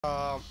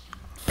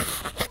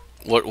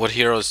What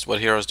heroes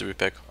do we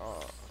pick?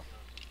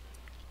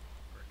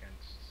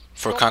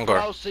 For Stop Kangor.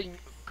 browsing,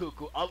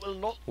 Cuckoo. I will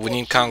not We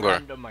need watch you Kangor.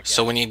 random again.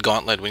 So we need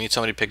Gauntlet. We need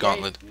somebody to pick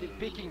Gauntlet. The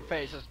picking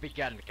phase has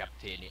begun,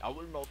 Captaini. I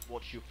will not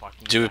watch you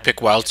fucking. Do we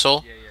pick random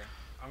Wildsoul? Yeah,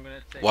 yeah. I'm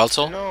gonna take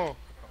Wildsoul? No,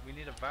 We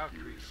need a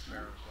Valkyrie to pair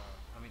as well.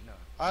 I mean, no.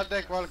 I'll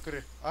take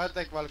Valkyrie. I'll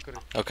take Valkyrie.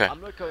 Okay.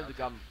 I'm not going to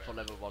gun for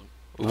level 1.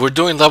 We're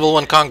doing level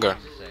 1 Kangor.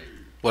 Say.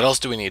 What else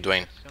do we need,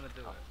 Dwayne? It's gonna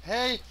do it.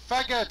 Hey,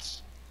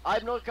 faggots!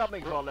 I'm not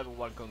coming for level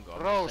 1 Congo.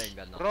 I'm Rose, saying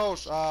that now.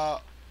 Rose,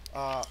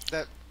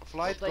 the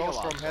flight Don't take goes a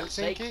lot. from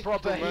Helsinki Take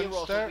proper to heroes so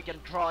Munster. we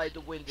can try to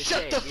win the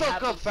Shut game. the We fuck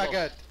haven't up,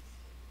 faggot!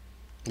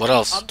 What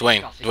else? I'm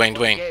Dwayne. discussing about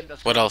the game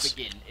that's What gonna else?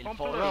 begin in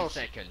Pomplamoose. 14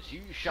 seconds.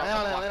 You shut the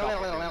fuck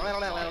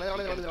up.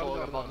 We can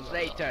talk about this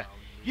later.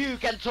 You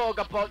can talk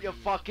about your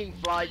fucking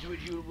flights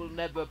which you will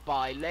never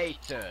buy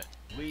later.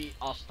 We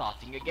are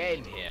starting a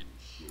game here.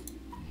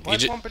 Why You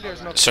ju- Pompilier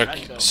is not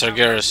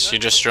Sargeras, you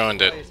just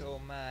ruined it.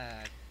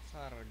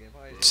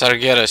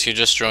 Sargeras, you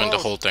just ruined the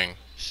whole thing.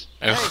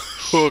 And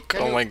Hook,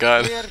 Can oh you my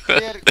god.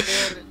 Clear.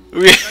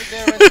 We- Right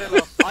there,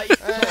 Ventrilo. I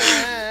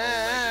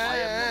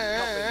am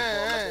not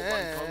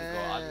coming for level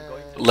 1 Congo. I'm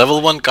going to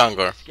Level 1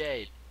 Kangor.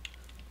 escape.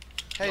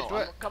 Hey, No, I'm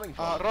not coming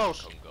for level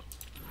Rose. 1 Congo.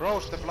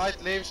 Rose, the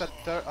flight leaves at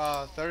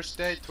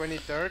Thursday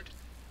 23rd,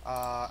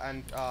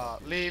 and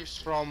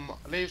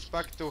leaves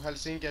back to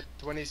Helsinki at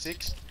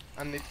 26th,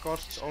 and it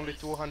costs only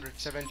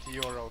 270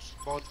 euros,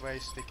 both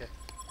ways ticket.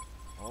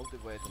 All the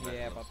way to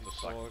Yeah, Netherlands but to it's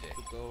suck forced dick.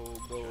 to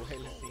go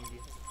Helsinki.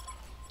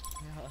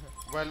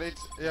 Well,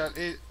 it's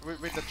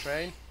with the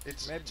train,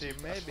 it's cheap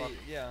as Maybe, fuck.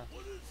 yeah.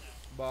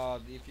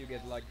 But if you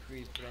get like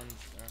 3 friends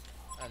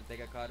and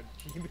take a car,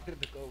 cheaper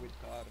to go with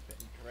car than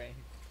train.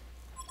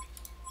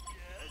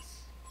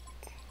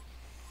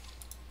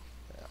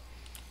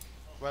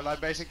 Well, I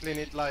basically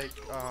need like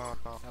Have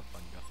fun,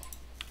 guys.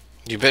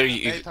 You better.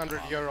 800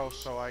 euros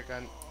so I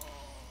can.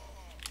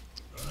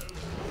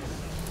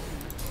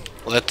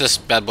 Let this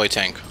bad boy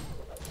tank.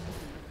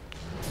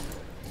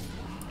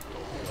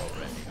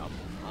 Already up.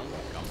 I'm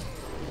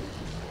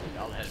coming.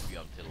 I'll help you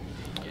until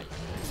the game.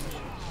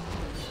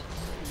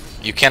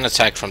 You can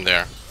attack from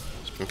there,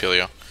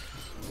 Pompilio.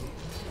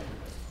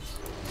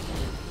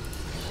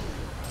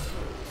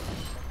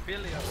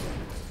 Billy,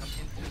 I'm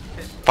into the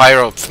pit.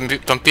 Pyro,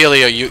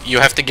 Pompilio, you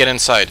have to get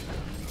inside.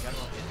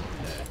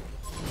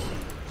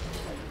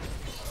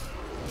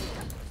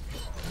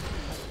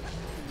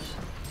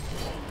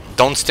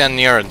 Don't stand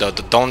near it though.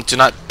 Do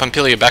not,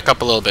 Pompilio, back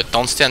up a little bit.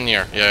 Don't stand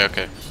near. Yeah,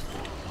 okay.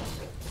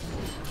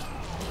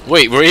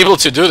 Wait, we're able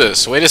to do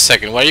this. Wait a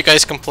second. Why are you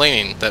guys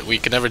complaining that we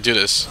can never do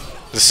this?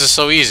 This is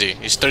so easy.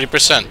 He's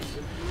 30%.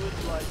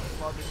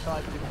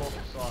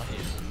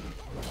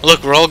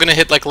 Look, we're all gonna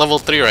hit like level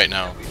 3 right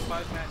now.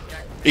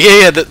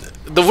 Yeah,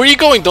 where are you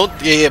going? Don't.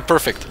 Yeah,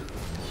 perfect.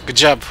 Good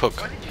job, Hook.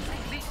 Why did you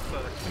take leap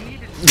first? We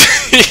needed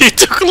to He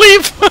took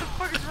leap.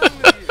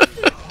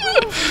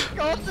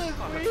 What the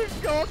fuck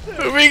is wrong with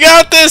you? We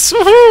got this.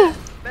 Woohoo!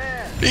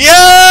 There!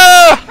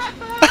 Yeah!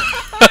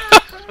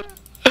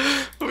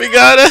 We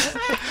got it.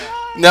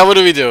 Now what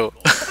do we do?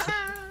 I'm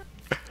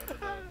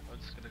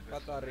just gonna go.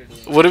 What are you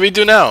doing? What do we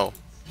do now?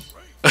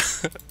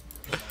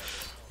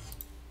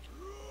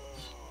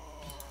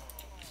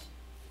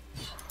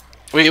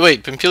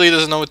 Wait, Pompilio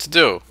doesn't know what to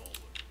do.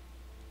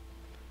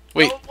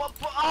 Wait, Oh,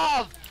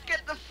 what,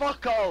 get the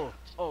fuck out!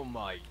 Oh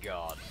my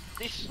god.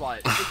 This is why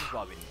we need to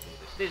do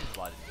this. This is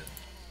why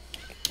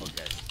we do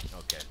this.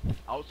 Okay.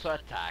 Also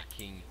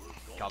attacking,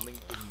 coming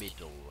to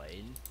middle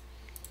lane.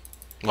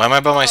 why am I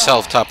by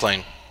myself, top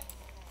lane?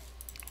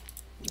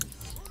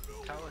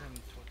 Tell him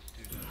what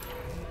to do.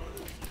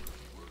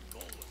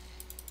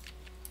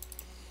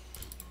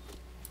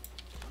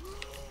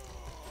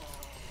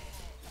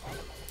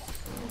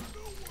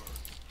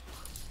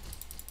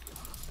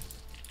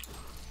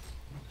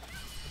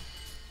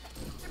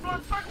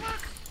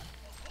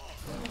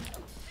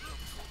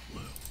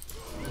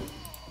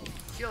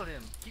 Kill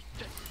him. Keep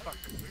fuck.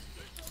 Chase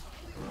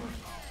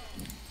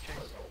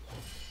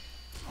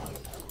him.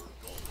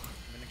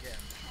 And again.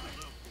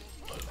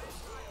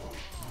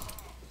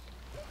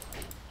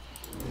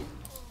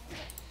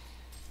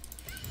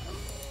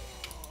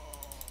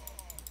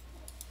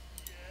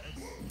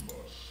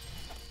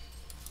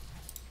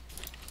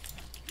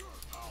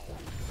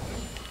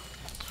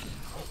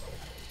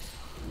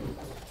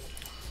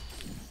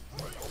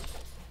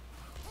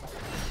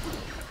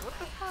 What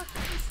the fuck?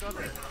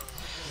 Got it.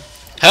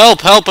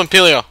 Help,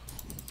 Pompilio.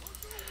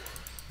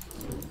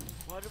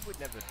 Why did we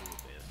never do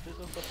this? This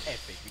was so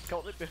epic. We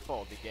got it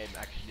before the game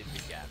actually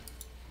began.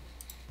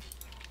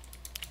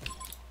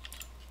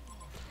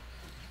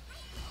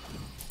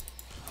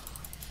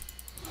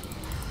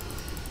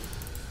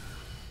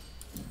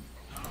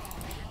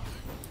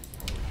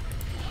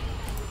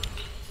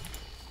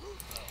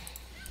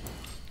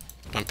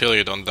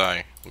 Pompilio, don't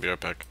die. We'll be right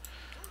back.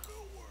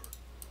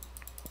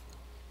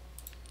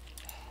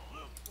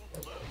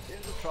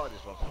 Since we try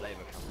this one,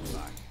 flavor comes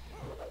back.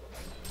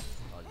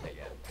 I'll take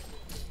it.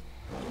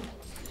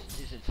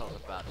 This isn't such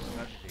a bad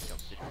strategy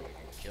considering we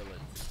can kill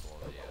it before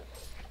the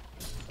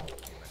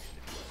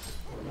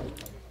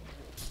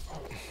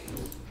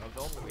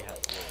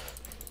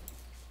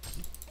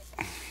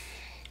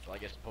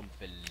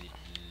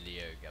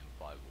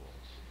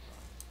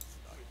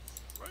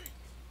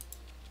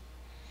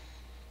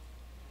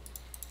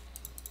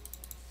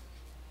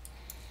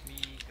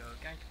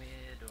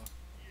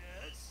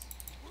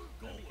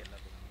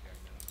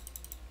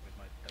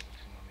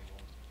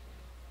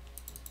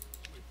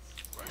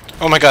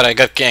Oh my god, I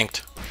got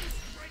ganked.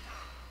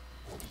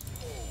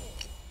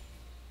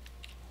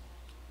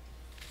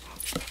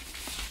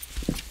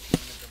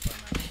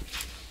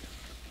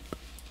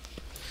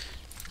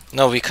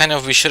 No, we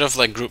should have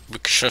like we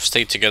should have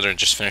stayed together and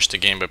just finished the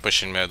game by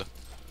pushing mid.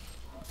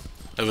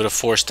 It would have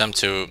forced them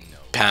to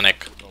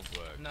panic.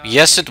 No,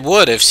 Yes, it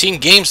would. I've seen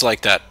games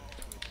like that.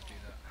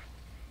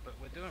 But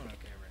we're doing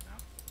okay right now.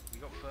 We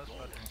got first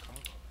blood and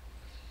combo.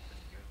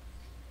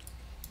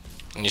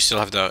 And you still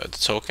have the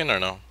token or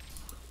no?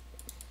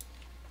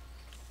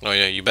 Oh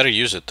yeah, you better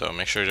use it though.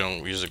 Make sure you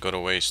don't use it go to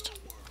waste.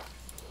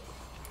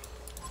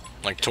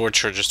 Like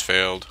torture just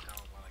failed.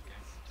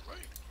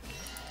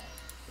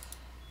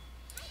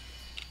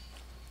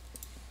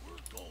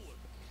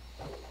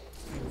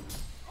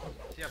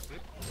 Yeah,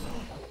 good.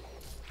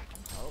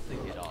 I don't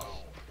think it does.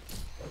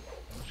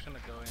 I'm just gonna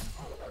go in.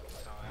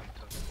 Practice how I am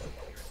to.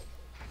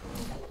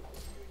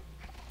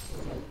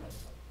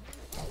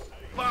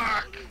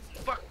 Fuck!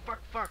 Fuck!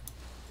 Fuck! Fuck!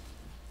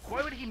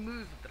 Why would he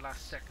move at the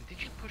last second?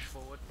 Did you push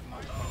forward?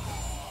 I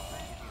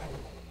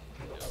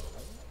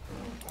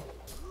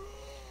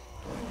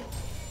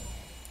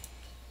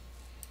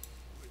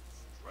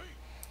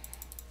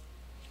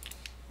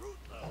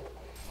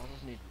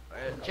just need.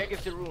 Check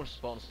if the rune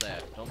spawns there.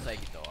 Don't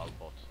take it though, I'll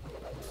bot.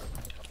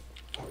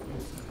 Go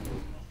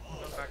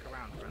back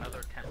around for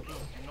another attempt. Please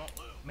do not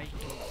make me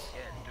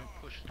scared.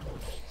 Don't push at all.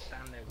 Just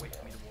stand there, wait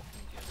for me to walk in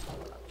again.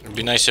 It'd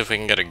be nice if we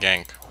can get a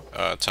gank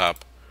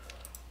top.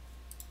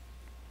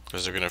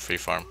 Because they're gonna free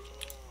farm.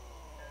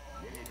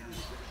 When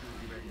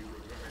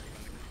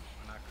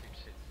our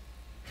creeps hit.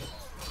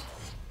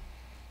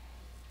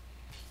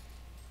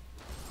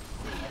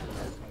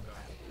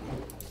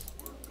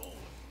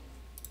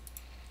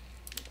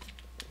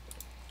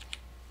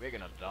 We're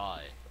gonna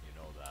die, you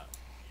know that.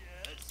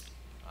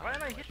 Why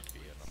am I hit?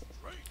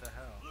 What the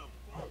hell?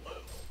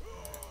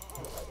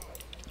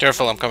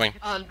 Careful, I'm coming.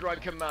 And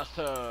Drunken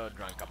Master!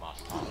 Drunken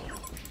Master!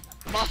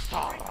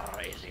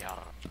 Master is here!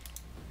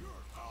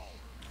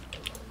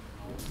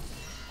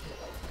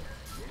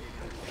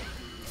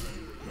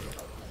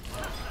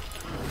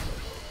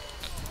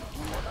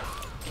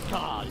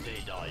 God,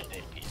 they died,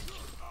 they bitch.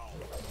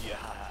 Yeah.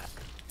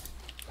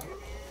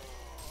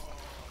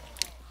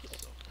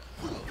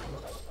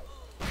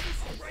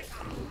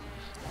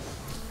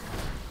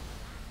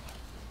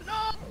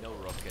 No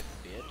rocket,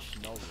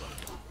 bitch. No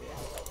rocket, bitch.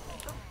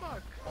 What the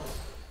fuck?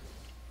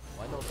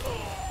 Why not?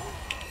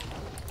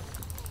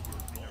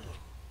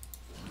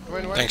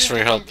 Dwayne, why Thanks didn't for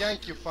your you help.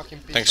 gank, you fucking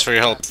piece Thanks of for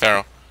your help, crap?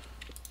 Pharaoh.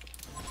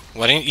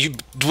 Why didn't you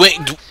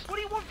Dwayne? What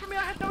do you want from me?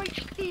 I had no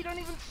HP. Don't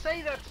even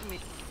say that to me.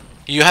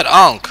 You had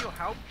Ankh. Your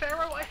help,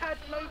 Pharaoh? I had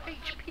no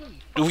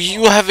HP.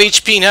 You have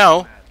HP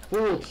now.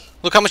 Puuts.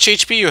 Look how much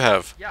HP you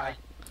have. Yeah, I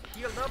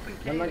healed up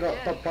and came Nämä again.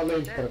 tappaa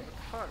Lynchburg.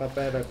 Fuck. Tai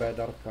PvP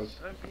Darkals.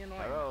 Don't be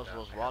annoying. Heroes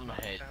was That one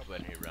bad. hit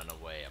when he ran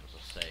away. I'm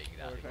just saying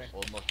that. He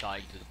was almost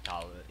dying to the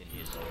tower in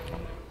his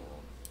own.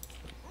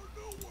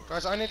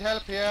 Guys, I need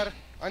help here.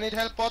 I need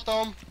help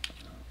bottom.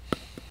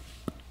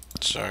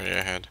 Sorry,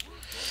 I had.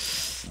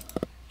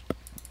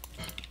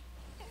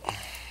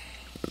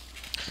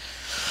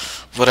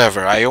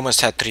 Whatever, I almost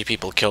had 3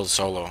 people killed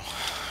solo.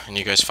 And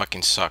you guys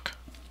fucking suck.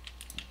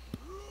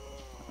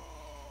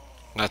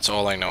 That's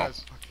all I know.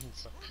 Guys, fucking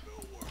suck.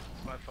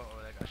 It's my fault,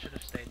 Oleg. I should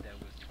have stayed there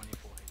with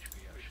 24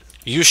 HP. I should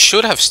have. You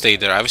should have stayed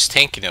there, I was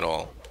tanking it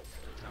all.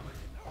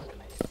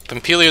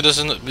 Pompilio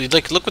doesn't...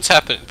 Like, look what's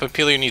happened.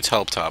 Pompilio needs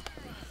help, top.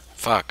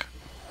 Fuck.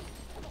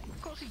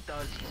 Of course he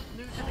does. He's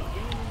new to the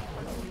game.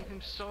 You fucking leave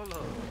him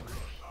solo.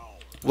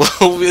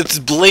 Well, it's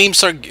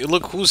blames are...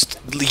 Look who's...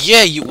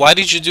 Yeah, you... Why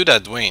did you do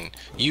that, Dwayne?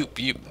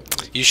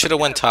 You should have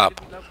went top.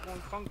 Did we love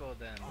one Congo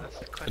then? That's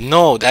the question.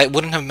 No, that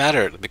wouldn't have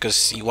mattered,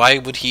 because why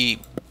would he...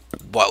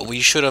 What we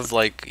should have,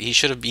 like... He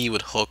should have be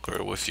with Hook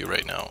or with you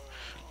right now.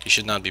 He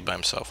should not be by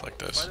himself like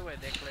By this. the way,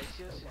 their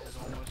Glacius is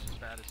almost as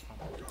bad as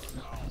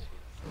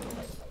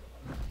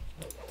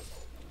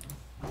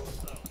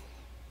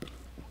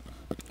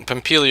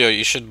Congo. Pompilio,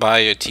 you should buy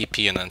a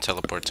TP and then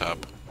teleport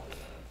top.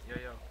 Yo,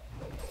 yo.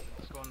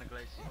 Let's go on the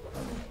Glacier.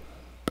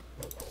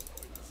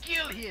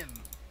 Kill him!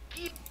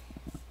 Keep...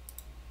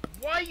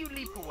 Why you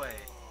leap away?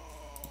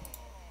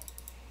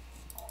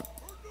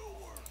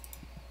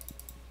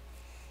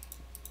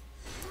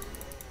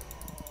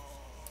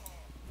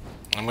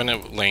 I'm gonna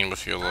lane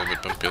with you a little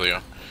bit,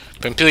 Pompilio.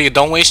 Pompilio,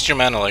 don't waste your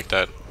mana like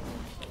that.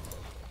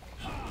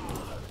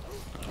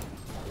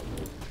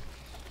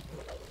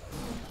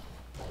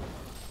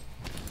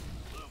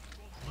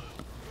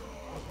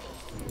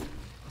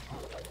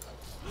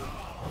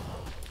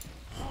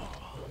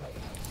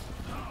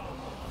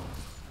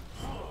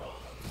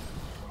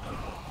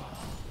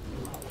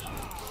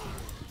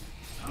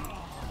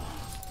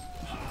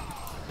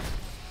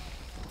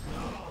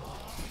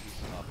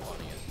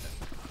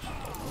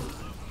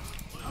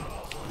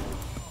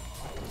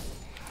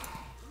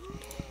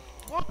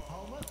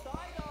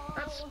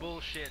 That's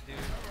bullshit, dude.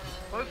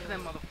 Both of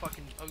them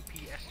motherfucking OP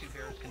S2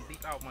 heroes can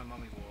leap out my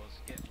mummy wars.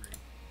 Get real.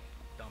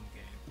 Dumb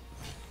game.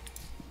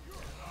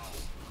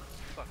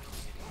 Fucking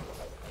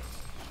idiot.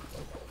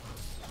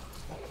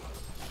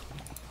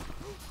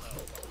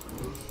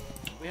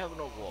 We have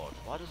no ward.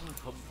 Why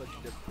doesn't comfort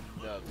the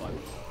Bible wars?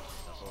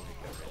 That's all we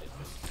can really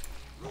do.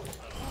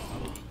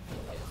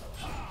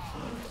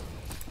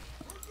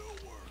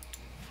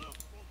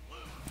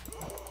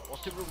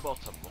 What's the room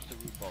bottom? What's the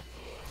room bottom?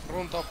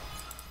 Room top.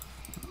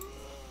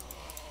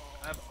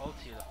 I have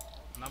ulti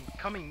and I'm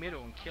coming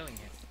middle and killing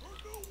him.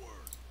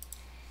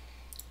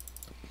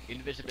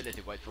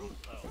 Invisibility, wait from.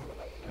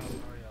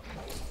 Hurry up.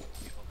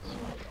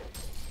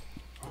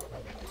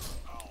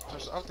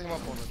 Just ulting him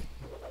up already.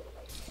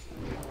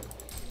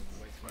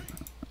 Wait for me.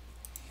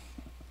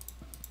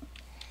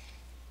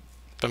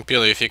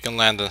 Pampili, if you can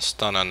land and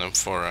stun on them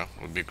for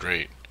would be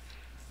great.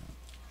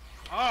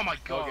 Oh my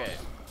god! Okay.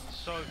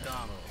 So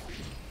dumb.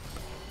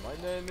 My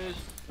name is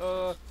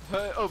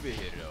over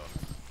here.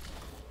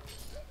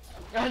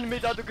 And me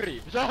that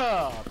creeps.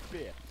 Ah,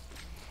 bitch.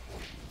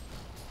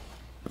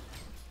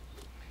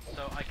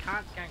 So I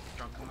can't gank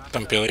Drunken Master.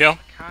 Pampilio? I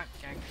can't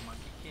gank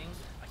Monkey King.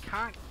 I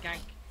can't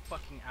gank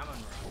fucking Amon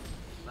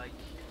Ra. Like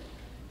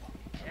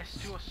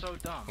S2 are so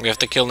dumb. We have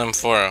to kill them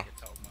for.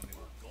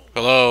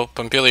 Hello,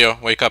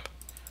 Pampilio, wake up.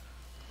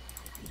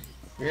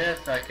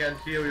 Yes, I can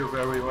hear you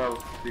very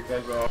well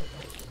because of.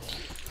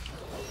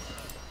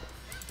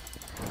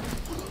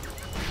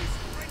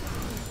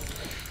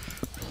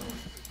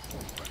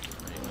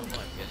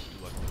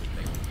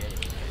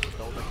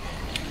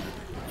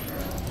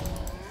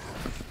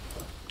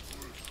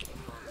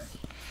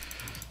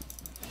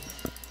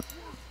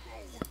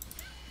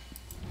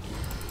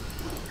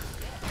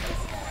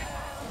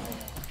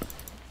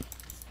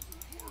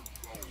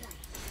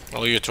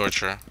 Well, you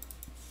torture.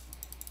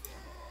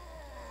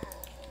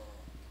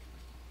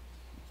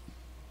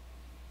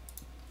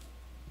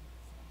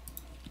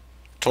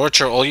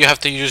 Torture, all you have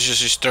to use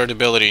is your stirred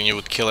ability and you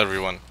would kill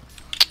everyone.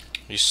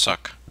 You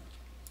suck.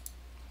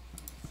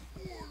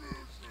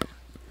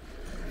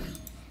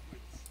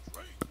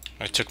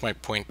 I took my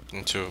point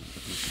into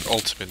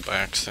ultimate by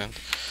accident.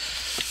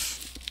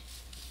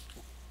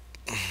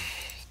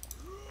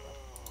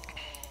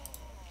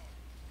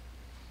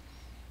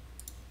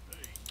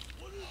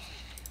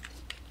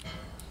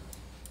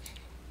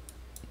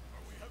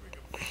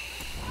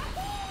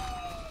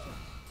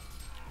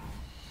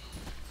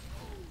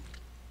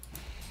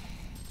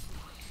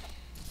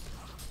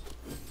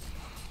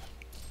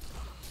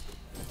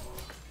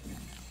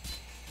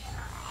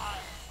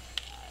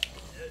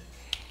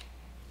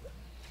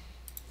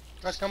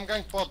 Guys, come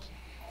gank bot.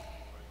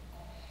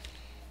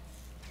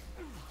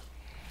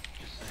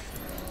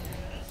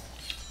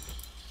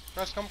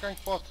 Guys, come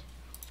gank bot.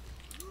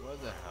 Where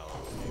the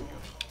hell?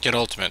 Get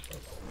ultimate. I'm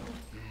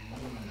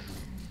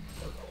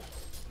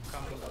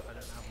coming, but I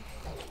don't have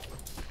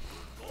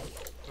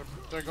them.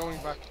 They're going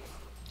back.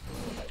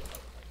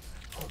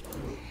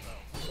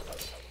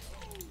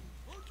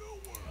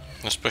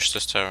 Let's push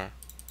this tower.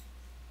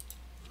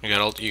 You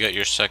got ult. You got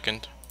your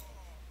second.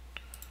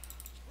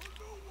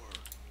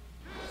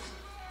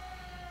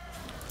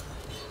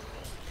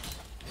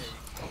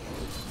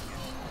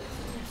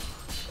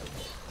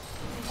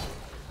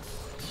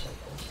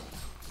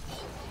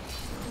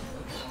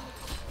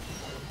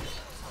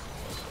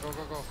 Go,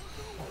 go, go.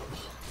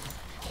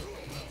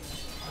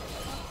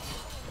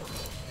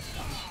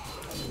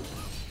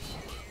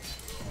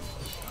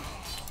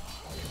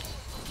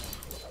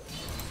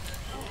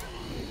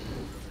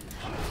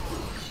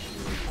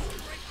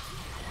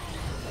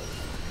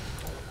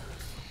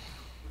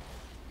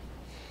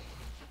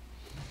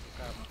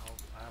 I have my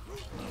ult. I have my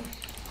ult.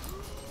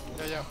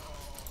 Yeah, yeah.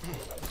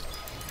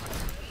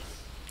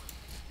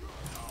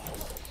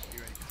 Be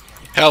ready.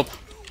 Help!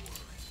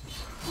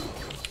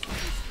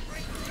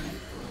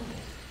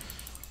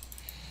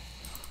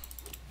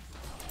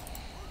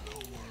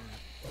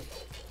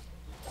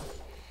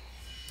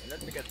 Let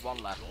me get one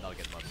left and I'll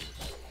get my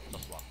boots.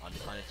 Just one. I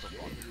need just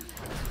one.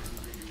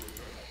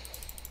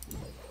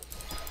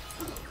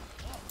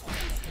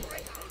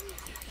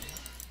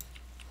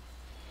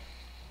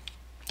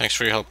 Thanks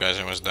for your help, guys.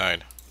 I almost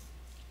died.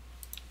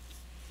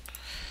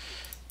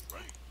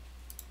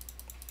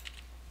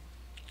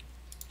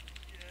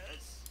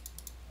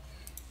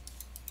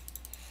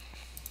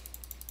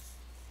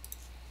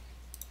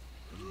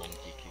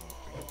 Monkey King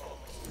free bomb.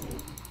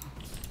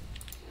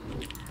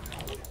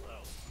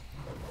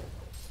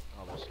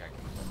 I was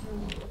ganking.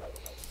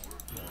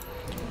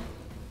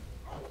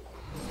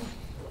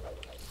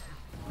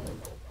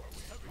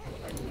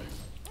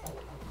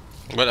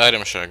 What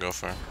item should I go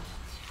for?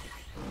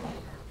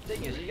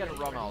 Thing is, you're gonna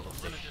run out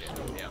of this shit.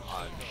 Yeah,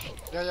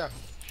 Yeah, yeah.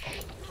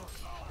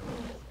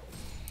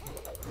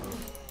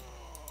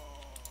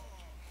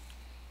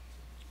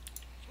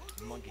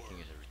 Monkey King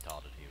is a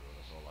retarded hero,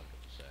 that's all I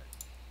got to say.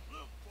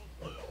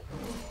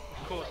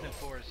 Of course,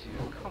 N4 is here.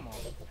 Come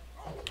on.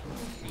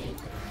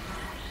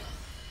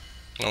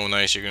 Oh,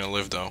 nice. You're gonna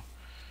live though.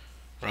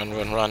 Run,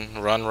 run,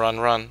 run, run, run,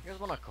 run. You guys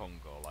wanna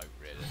Congo, like,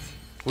 really?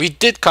 We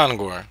did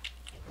Kongor.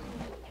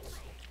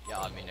 Yeah,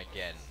 I mean,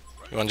 again.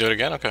 You wanna do it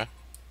again? Okay.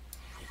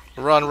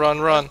 Run, run,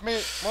 run.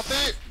 Me, Moti!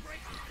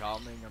 I'm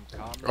coming.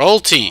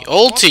 Ulti,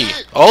 ulti,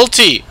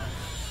 ulti.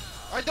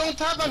 I don't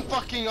have a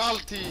fucking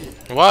ulti!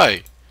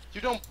 Why? You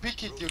don't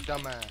pick it, you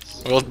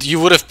dumbass. Well, you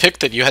would have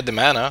picked it. You had the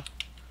mana.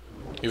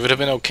 You would have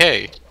been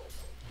okay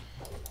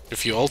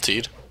if you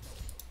ultied.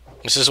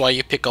 This is why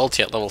you pick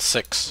ulti at level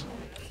 6.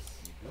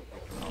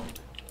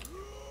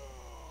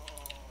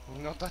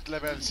 Not at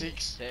level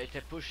 6. They're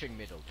pushing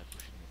middle. They're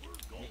pushing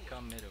middle. You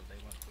come middle, they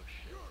won't push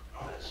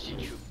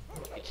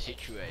It's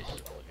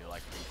situational. You're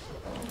like.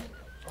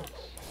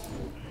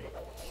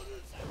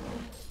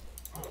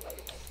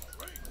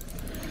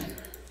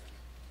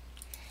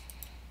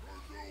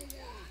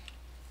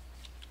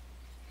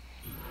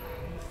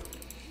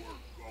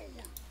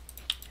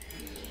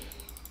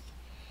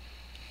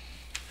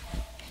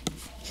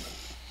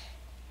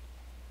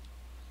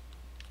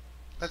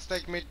 Let's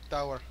take mid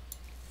tower.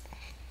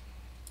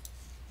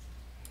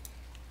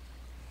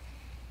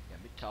 Yeah,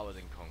 mid tower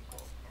then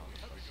Concord.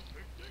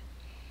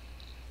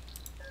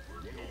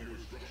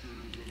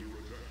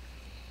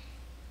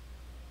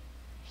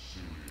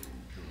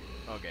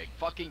 Okay,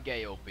 fucking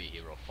gay OP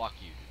hero. Fuck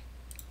you.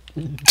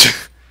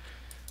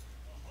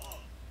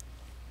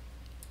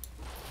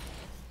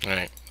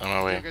 Alright, on my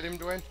You way. get him,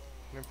 Dwayne?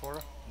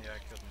 Nymphora? Yeah, I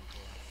killed him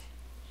before.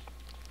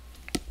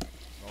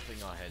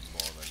 Nothing I had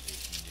more than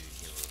these new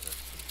heroes that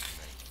seem to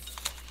make.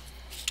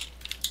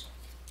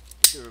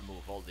 If you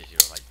remove all these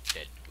heroes like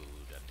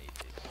Deadwood and it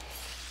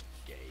is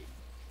gay.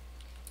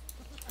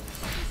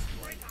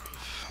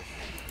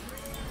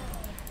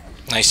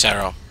 Nice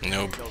arrow,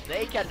 noob. So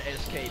they can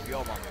escape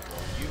your mummy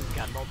ball. You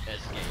cannot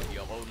escape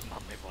your own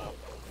mummy ball.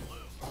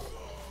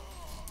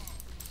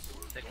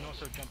 They can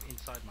also jump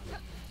inside my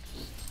minion.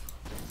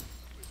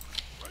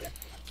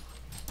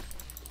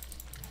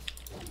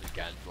 You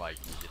can't like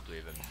use it to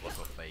even block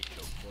a fake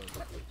choke.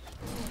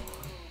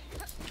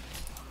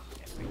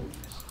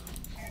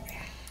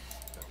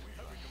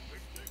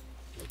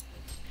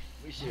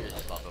 We seriously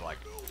start to like,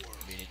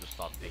 we need to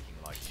start picking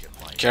like shit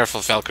like.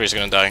 Careful, Valkyrie's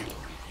gonna die.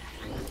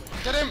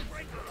 Get him!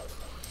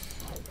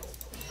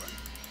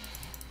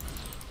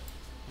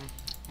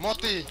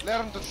 Moti,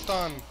 learn to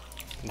stun.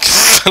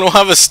 I don't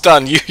have a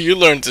stun. You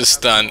learn to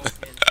stun.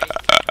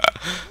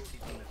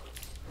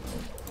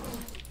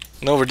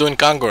 No, we're doing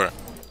Kangor.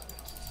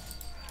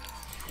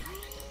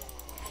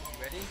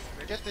 Ready?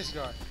 Get this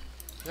guy.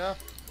 Yeah,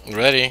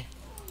 Ready.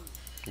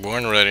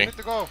 Born ready. need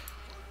to go.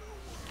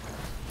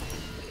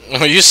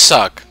 Oh, you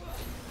suck.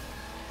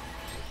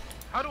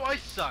 How do I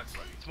suck?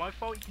 It's my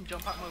fault you can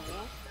jump out my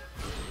wall?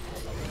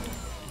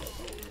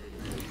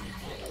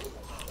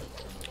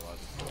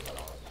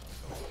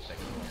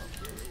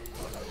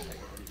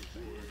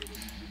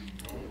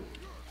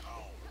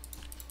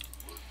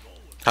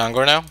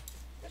 Kangor now?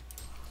 Yeah,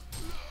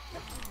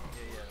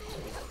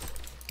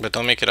 But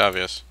don't make it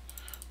obvious.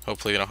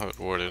 Hopefully you don't have it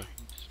warded.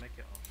 just make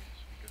it obvious.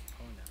 Good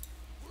point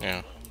now.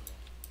 Yeah.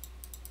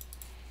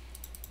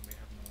 We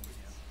have no one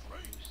here.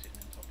 Who's sitting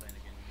in top lane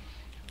again?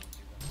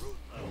 We need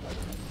to do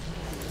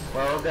that.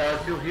 Well, there are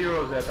two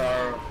heroes that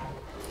are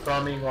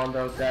coming on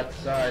that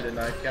side, and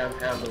I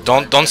can't handle.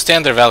 Don't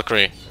stand there,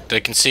 Valkyrie. They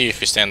can see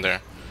if you stand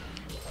there.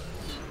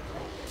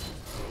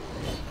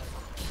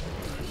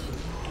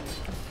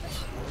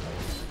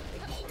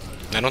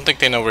 I don't think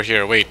they know we're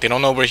here. Wait, they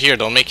don't know we're here.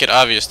 Don't make it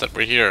obvious that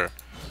we're here.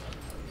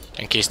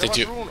 In case they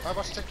There was do. rune. I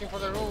was checking for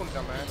the rune,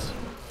 dumbass.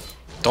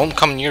 Don't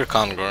come near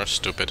Kangor,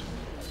 stupid.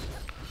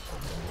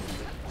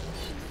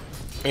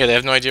 Yeah, they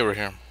have no idea we're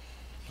here.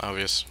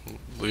 Obvious.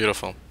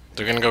 Beautiful.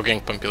 They're gonna go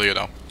gank Pompilio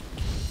though.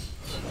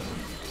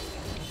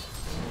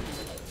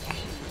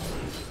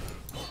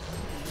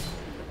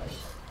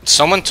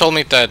 Someone told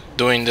me that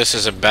doing this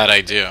is a bad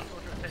idea.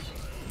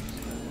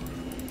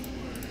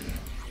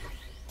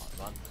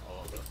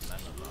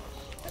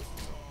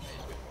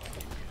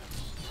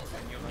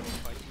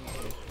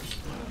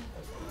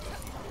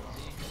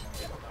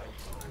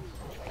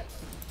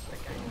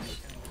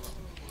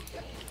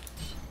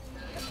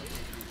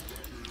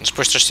 Let's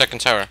push their second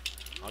tower.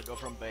 I'll go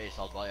from base,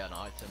 I'll buy an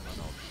item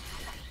and I'll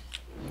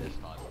this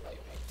time of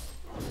TP.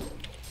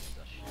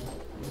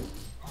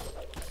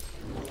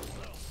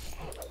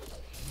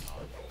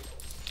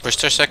 Push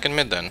their second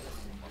mid then.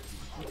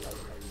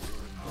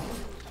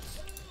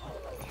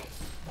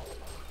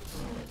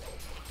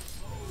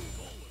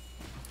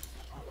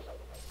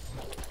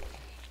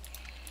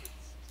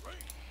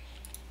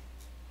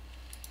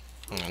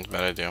 That's a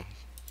bad idea.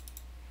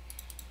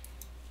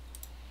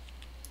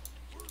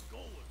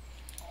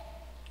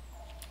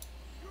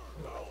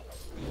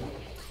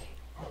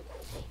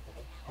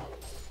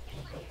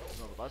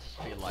 No, but I just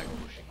feel like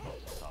pushing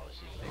those towers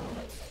if they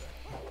want to.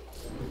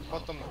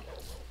 Bottom.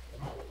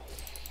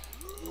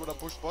 You wanna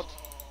push bot?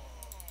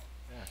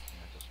 Yeah,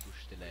 just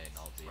push the lane,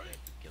 I'll be there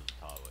to kill the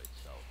tower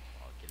itself.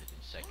 I'll kill it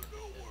in second and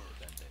then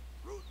defend it.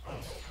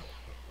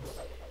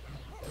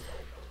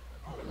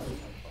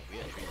 We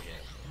are 3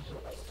 games.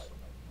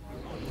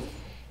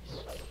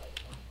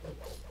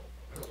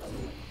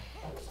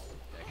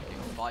 They're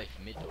getting 5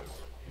 mid. We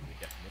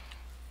get mid.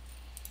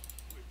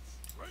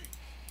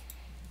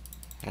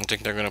 I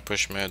think they're gonna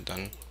push mid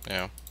then.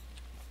 Yeah.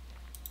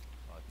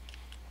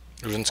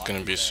 Rune's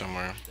gonna be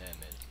somewhere.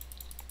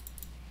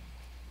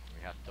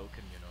 We have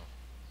token, you know.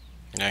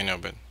 Yeah, I know,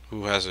 but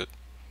Who has it?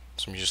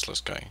 Some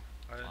useless guy.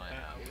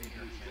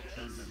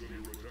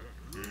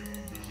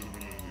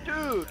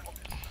 Dude!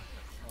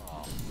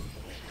 Oh.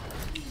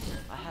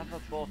 I have a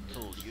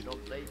bottle, you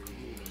don't play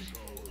games.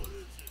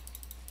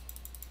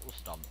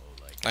 What's dumb,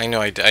 Oleg? I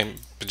know,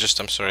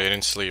 I'm sorry, I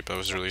didn't sleep. That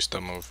was really a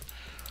dumb move.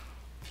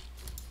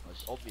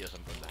 It's obvious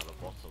I'm going to have a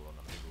bottle on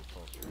a middle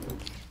toss.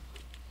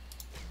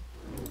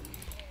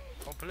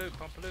 Pompaloo,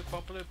 Pompaloo,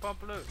 Pompaloo,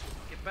 Pompaloo!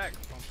 Get back,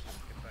 Pompaloo,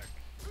 get back.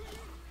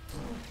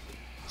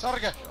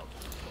 Sarge! Come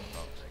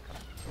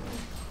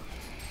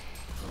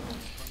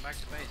back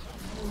to base.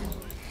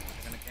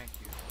 They're gonna gank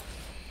you.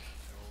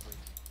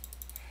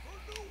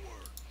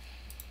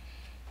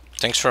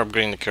 Thanks for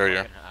upgrading the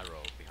carrier. An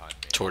arrow behind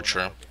me.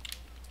 Torture.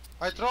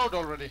 I throwed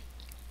already.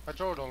 I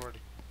throwed already.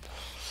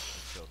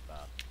 It's so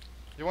bad.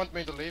 You want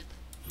me to leap?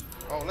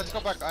 Oh, let's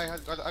go back. I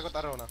got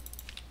arrow now.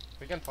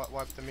 We can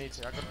wipe the meat.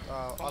 I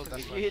got alt as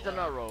If well. you hit an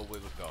arrow, we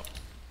will go.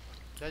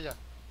 Yeah, yeah.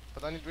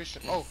 But I need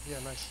vision. Oh, yeah,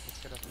 nice. Let's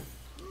get it.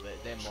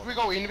 Should we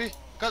go Invi?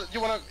 You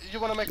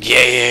wanna make?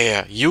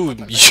 Yeah. You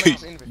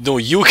no,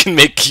 you can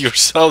make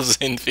yourselves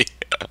envy.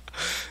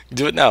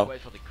 Do it now.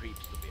 Wait for the creeps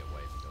to be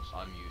away because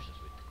I'm useless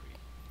with the creep.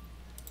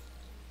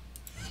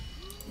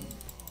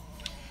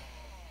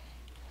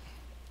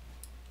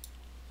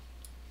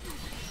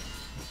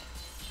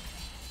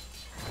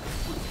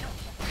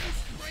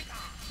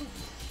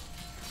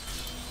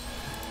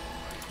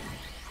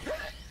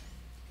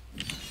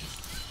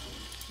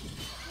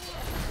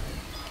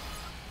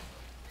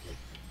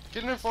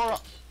 Get Nymphora!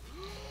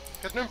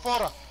 Get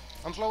Nymphora!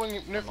 I'm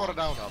slowing Nymphora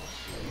down.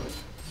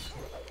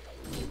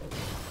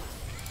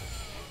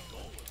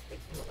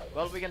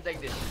 Well, we can take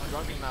this.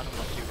 Drunken man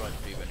was 0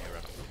 HP when he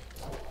ran.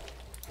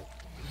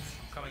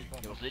 I'm coming,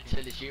 He was Pompaloo.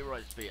 literally 0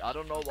 HP. I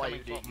don't know why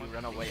you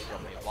ran away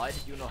from me. Why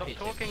did you not Stop hit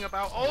him? talking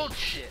about old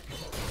shit!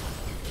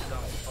 Done,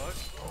 fuck.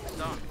 It's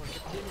done. The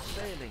team is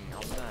failing.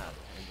 I'm mad.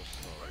 End of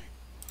story.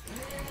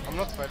 I'm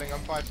not failing, I'm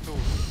 5'2".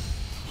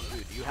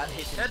 Dude, you had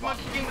hit him. Dead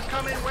Monkey King was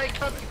coming,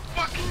 wake up, you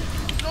fucking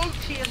low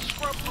tier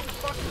scrub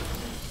motherfucker!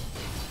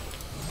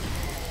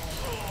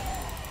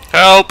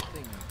 Help!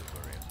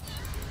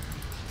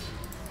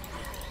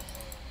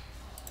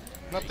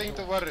 Nothing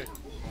to worry.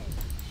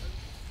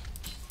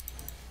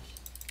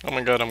 Oh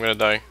my god, I'm gonna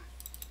die.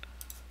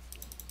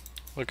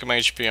 Look at my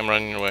HP, I'm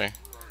running away.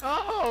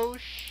 Oh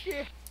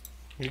shit!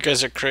 You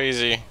guys are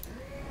crazy.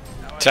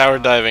 Now I Tower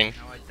die. diving.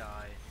 Now I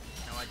die.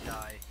 Now I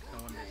die. No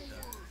one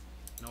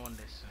listens. No one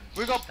listens.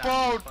 We got Damn,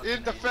 boned you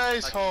in the fucking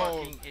idiot. face Like hole.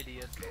 fucking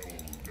idiot. We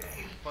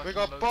Fucking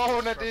got low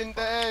boned tier in scrub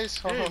the fuck. ace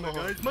hole. Hey my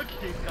guys, Monkey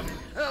King's coming.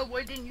 Oh,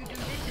 why didn't you do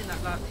this in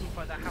that last team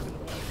fight that happened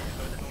 1 minute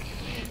ago that no one gives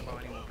a shit about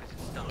anymore because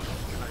it's done. I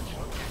just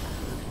got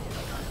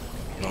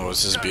ganked. No,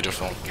 this is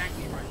beautiful. Gank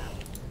me right now.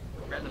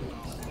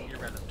 Relevance,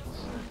 irrelevance.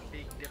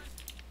 Big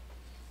difference.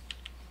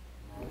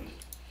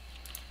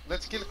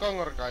 Let's kill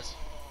Kongor, guys.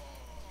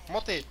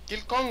 Moti, kill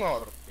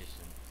Kongor.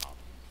 Listen up.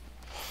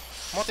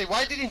 Moti,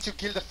 why didn't you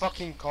kill the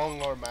fucking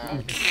Kongor,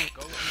 man?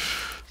 Go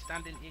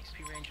stand in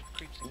EXP range of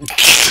creeps.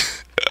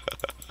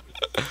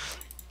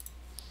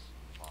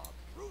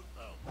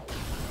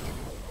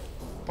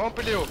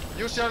 Pompidou,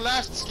 use your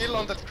last skill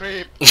on that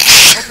creep.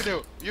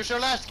 Pompidou, use your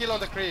last skill on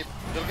the creep.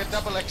 You'll get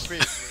double XP.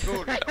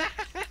 Good.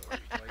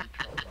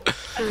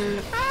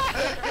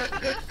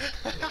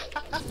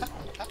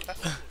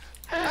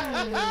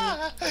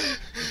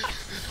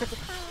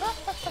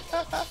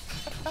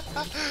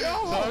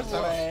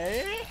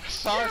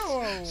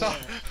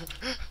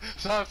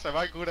 Sarge, am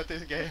I good at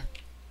this game?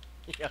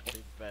 You're the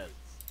best.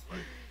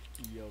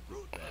 You're the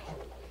best.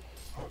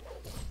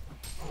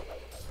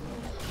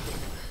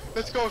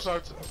 Let's go,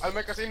 Sarge. I'll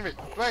make us invi.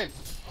 Dwayne.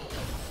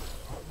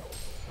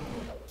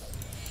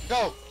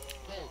 Go.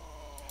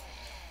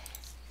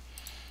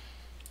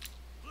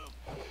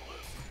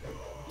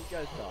 You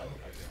guys died.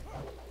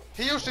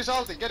 He used his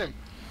ulti. Get him.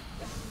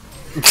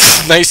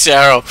 Nice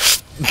arrow.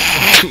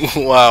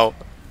 Wow.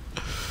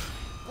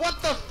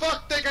 What the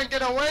fuck? They can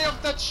get away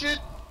of that shit?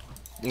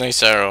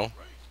 Nice arrow.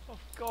 Of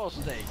course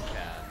they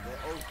can.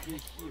 They're OG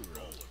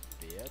heroes,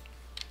 bitch.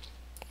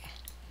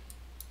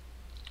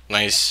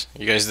 Nice.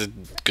 You guys did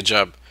good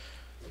job.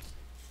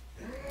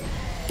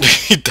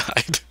 He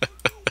died.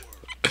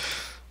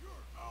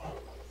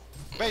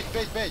 Bait.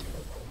 I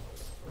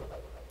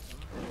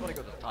wanna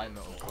go to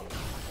timer on Connor.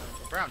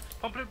 Brown,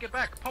 Pompaloo, get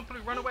back!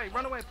 Pompaloo, run away,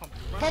 Pompaloo!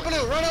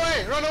 Pompaloo,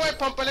 run away,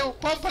 Pompaloo,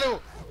 Pompaloo!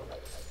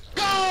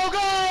 Go!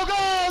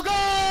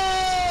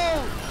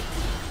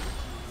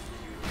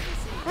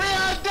 We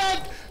are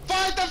dead!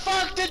 Why the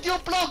fuck did you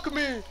block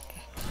me?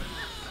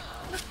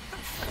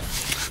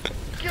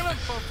 Kill him,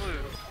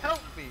 Pompaloo!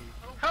 Help me!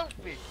 Help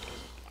me!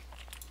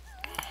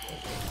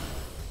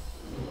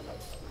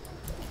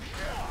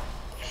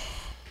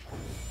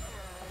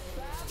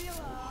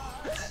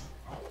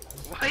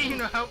 Why you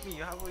not help me?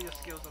 You have all your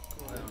skills off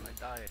cooldown. I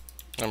died.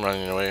 I'm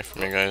running away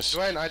from you guys.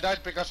 Dwayne, I died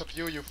because of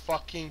you, you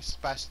fucking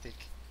spastic.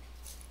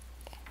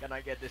 Can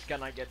I get this?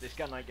 Can I get this?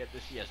 Can I get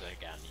this? Yes I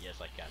can. Yes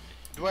I can.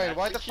 Dwayne,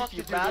 why the Bitches, fuck did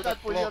you do bad that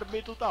at push your block?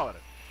 middle tower?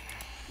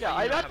 Yeah, You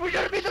I don't mad have push to-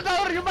 your middle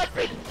tower, you mad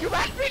bitch! You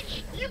mad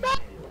bitch! You mad!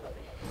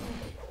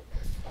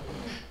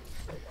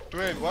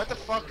 Dwayne, what the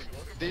fuck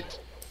did...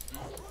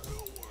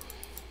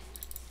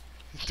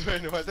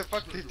 Dwayne, what the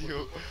fuck did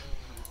you...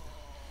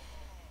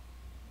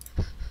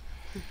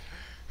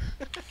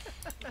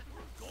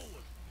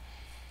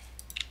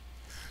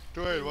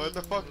 Dwayne, what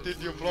the fuck did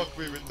you block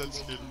me with that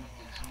skill?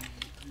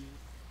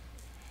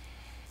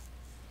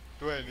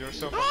 Dwayne, you're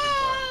so fucking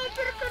bad.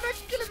 You're gonna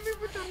kill me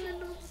with a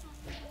little...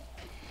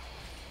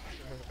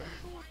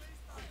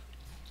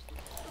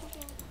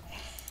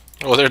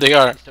 Oh, there they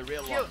are. It's the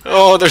real one.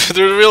 Oh, they're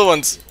the real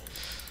ones.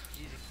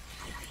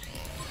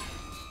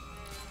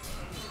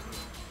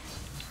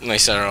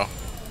 Nice arrow.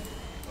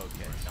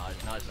 Okay,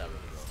 nice arrow,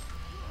 bro.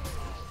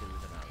 Still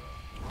with an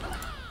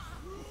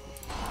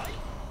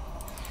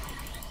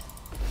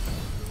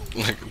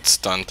arrow. Like, it's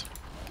stunned.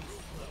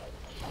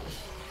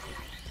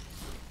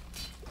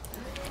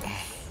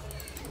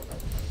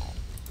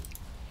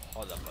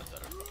 Oh, that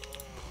butter.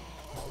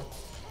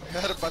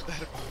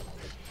 Butter.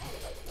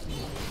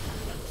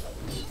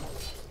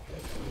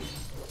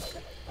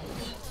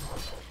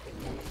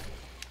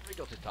 We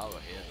got the tower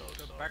here though, Let's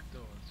so go back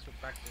door. Let's go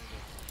back door.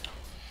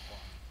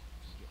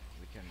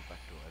 we can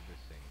backdoor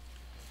everything.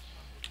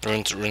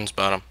 Runes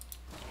bottom.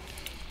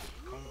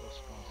 Congo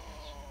spawns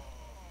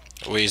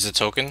against you. Wait, is the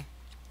token?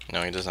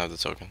 No, he doesn't have the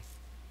token.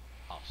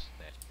 Us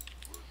there.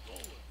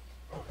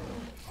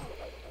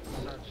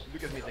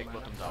 Look at me take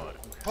bottom tower.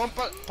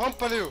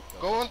 Pompalu,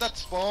 go on that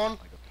spawn.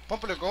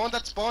 Pompalu, go on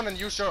that spawn and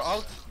use your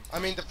ult. I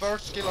mean the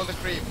first skill on the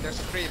creep. There's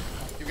a creep.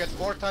 You get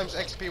 4 times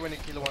XP when you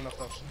kill one of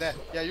those. There.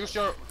 Yeah, use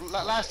your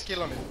last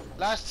skill on it.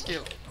 Last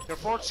skill. Your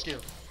 4th skill.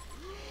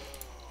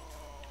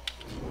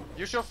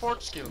 Use your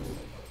 4th skill.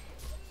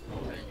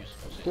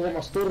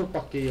 Tuomas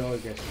turpakki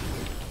oikeesti.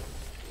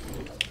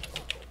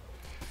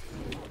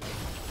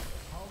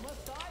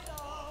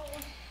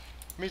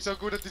 Me so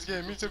good at this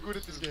game. Me so good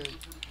at this game.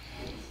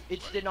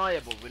 It's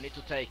deniable, we need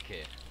to take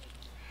it.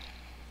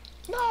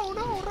 No,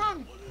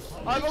 run!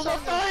 I will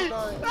not die!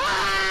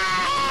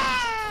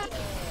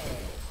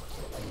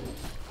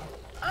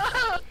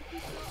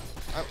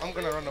 I'm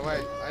gonna run away.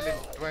 I need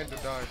Dwayne to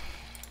die.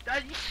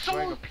 He's so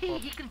Dwayne OP,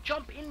 got he can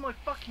jump in my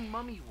fucking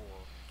mummy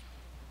wall.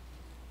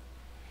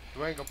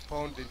 Dwayne got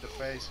pwned in the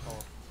face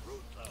hole.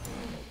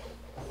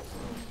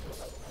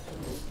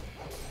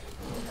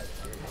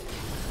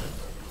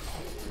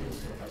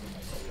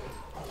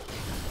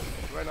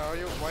 Dwayne,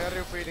 why are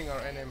you feeding our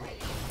enemy?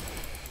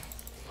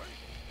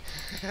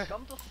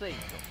 Come to think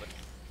of it.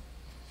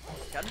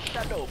 Can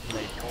Shadow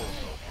Blade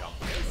also jump?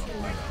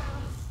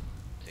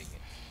 Thingy.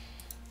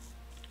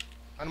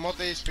 And Mote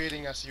is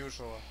feeding as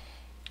usual.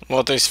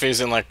 Mote's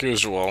facing like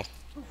usual.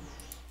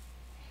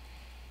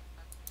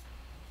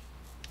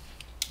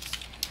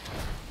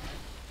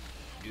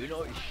 Do you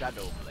know if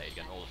Shadow Blade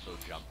can also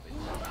jump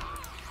inside?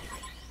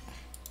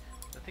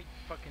 I think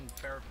fucking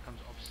Pharaoh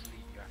becomes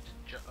obsolete. You have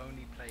to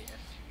only play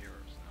S2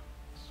 heroes now.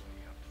 That's all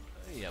you have to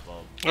play. Yeah,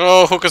 well,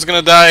 Oh, Hookah's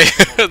gonna die.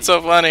 That's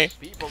so funny.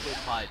 people will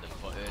buy them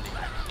for early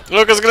access.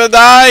 Hookah's gonna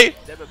die.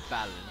 They were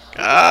balanced.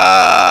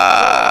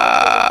 Ah!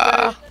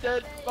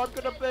 Then I'm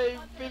gonna pay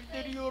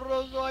 15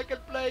 euros so I can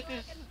play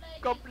this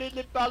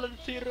completely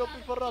balanced hero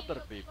before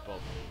other people.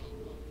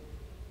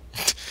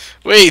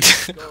 Wait.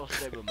 Because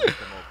they will make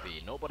them OP.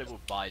 Nobody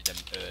would buy them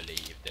early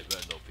if they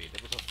weren't OP. They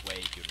would just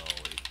wait, you know.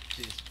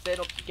 Since they're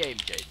not game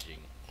changing,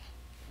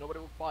 nobody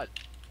would buy them.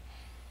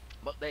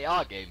 But they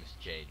are games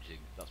changing.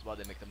 That's why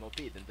they make them OP.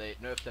 Then they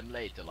nerf them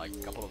later, like a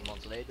couple of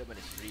months later when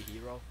it's free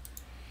hero.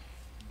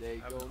 They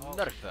go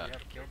nerf You them.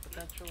 have kill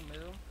potential,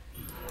 middle.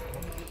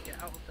 Get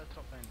out of that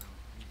top lane now.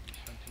 You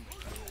spend too much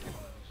time on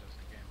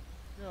the game.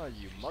 Yeah,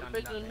 you Stand in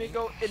motherfuckers that and me lane.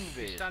 go You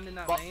invis. stand in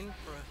that But lane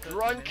for a 30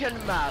 Drunken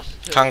minutes.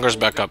 Master Conquer's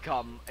will back up.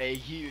 become a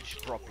huge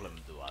problem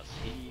to us.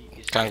 He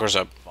is Conquer's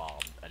up.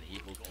 farmed and he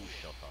will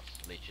two-shot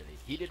us, literally.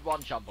 He did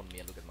one jump on me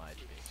and look at my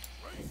HP.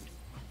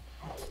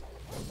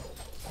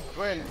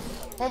 Dwayne,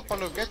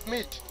 Pompalu, get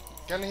mid.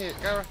 Can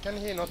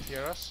he not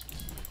hear us?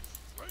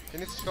 He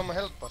needs to come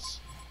help us.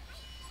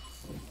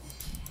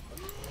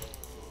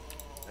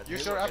 That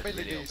Use hero your is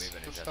really abilities OP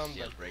when to it has stun them.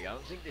 shield break. I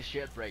don't think the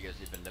shield breaker is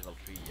even level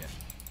 3 yet.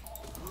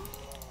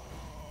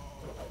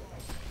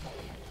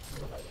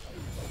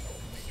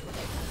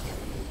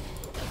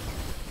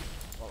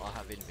 Well, I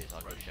have invis,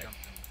 I'll go check.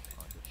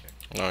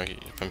 No,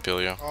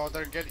 Pampilio. Oh,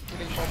 they're killing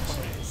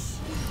Pompalu.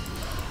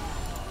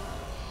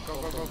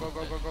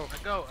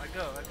 Go. I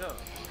go.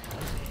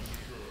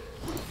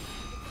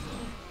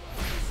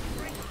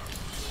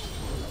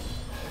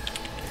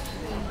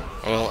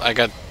 Well, I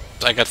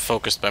got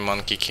focused by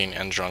Monkey King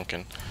and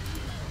Drunken.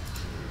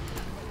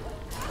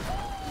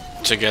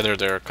 Together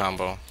they're a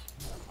combo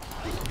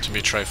to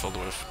be trifled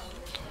with.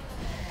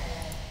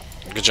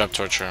 Good job,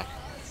 Torture.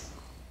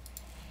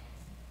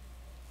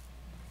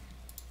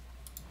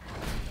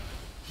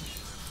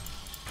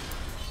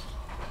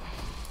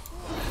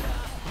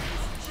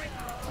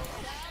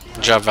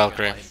 Good job,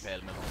 Valkyrie.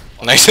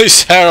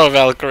 Nice arrow,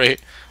 Valkyrie.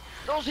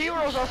 Those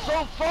heroes are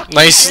so fucking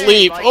Nice scary,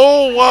 sleep. like,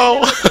 Oh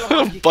wow, I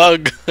never feel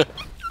bug.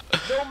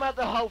 No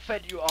matter how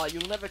fed you are,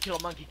 you'll never kill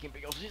a Monkey King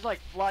because he's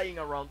like flying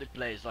around the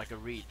place like a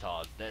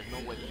retard. There's no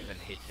way to even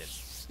hit him.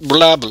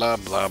 Blah blah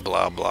blah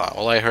blah blah.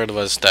 All I heard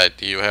was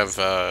that you have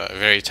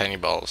very tiny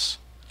balls.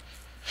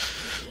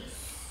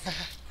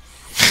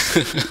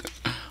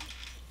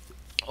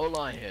 All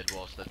I heard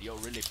was that you're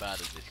really bad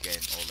at this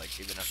game, or like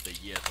even after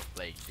years of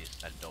playing this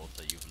and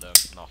Dota, you've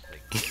learned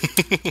nothing.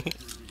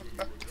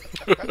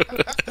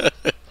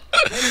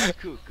 That's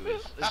cuckoo.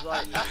 It's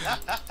like you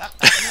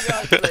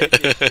guys play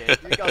this game,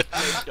 you guys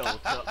play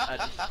Dota,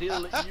 and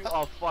still you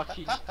are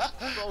fucking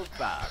so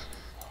bad.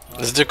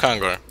 Let's do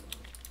Kongor.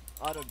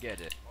 I don't get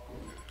it.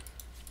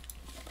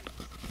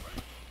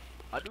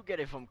 I do get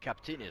it from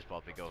Captinius,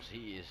 but because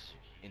he is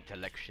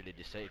intellectually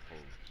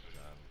disabled.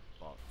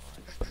 But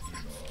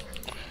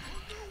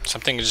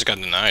Something just got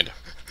denied.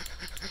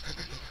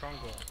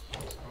 Congo.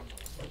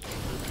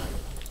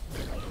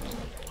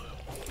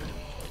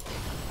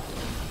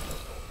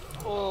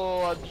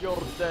 oh, and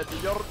you're dead,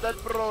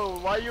 bro.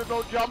 Why you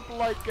no jump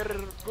like a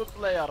good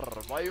player?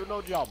 Why you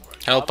no jump?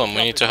 Help him,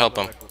 we need to help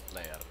him.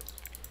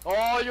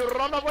 Oh, you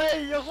run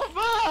away, you're so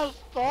fast!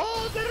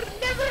 Oh, they'll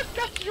never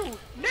catch you!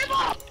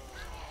 Never!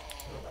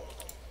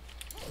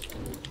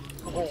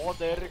 Oh,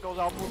 there goes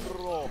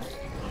Amundro.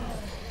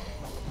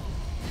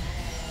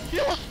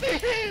 You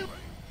steal!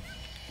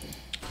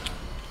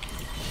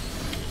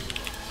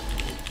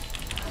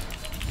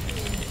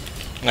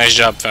 Nice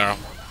job, Pharaoh.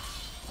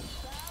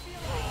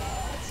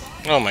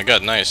 Oh my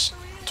god, nice.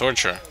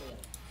 Torture.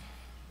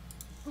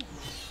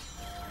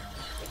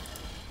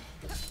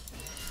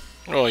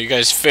 Oh, you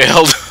guys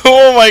failed.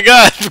 Oh my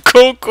god,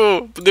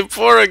 Coco!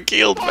 Devora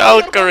killed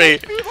Valkyrie!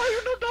 Why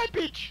you no die,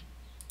 bitch?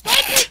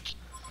 Die, bitch!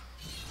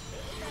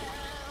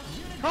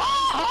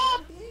 Ah,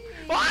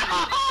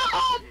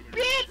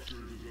 bitch!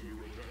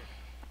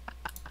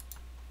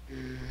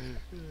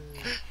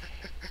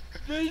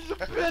 There's a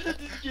bet at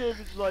this game,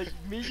 it's like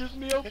me use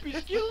me OP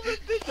skills and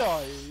they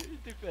die. In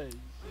the face,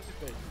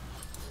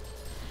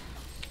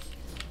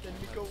 Then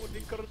we go on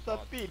the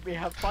correct speed. We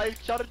have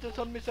 5 charges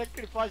on my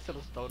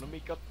sacrificial stone and we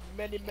got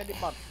many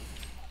months.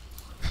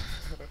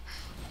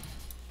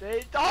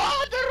 They're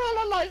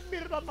all alive, me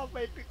run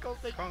away because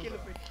they kill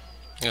me.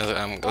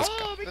 Yeah, Let's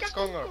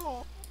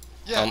go.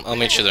 Yeah, I'll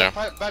meet you there.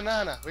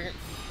 Banana. We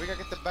can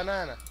get the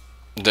banana.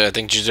 I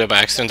think you did it by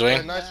accident,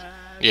 Dwayne? Nice.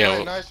 Yeah.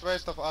 Very nice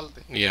waste of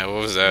ulti. Yeah,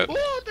 what was that?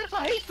 Oh, there's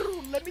a haste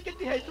rune. Let me get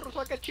the haste rune so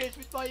I can chase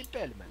with my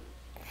impalement.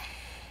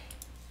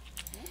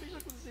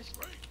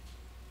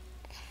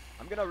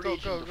 I'm gonna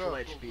reach into full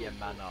HP and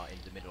mana in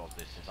the middle of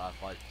this since I have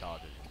 5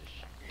 charges in this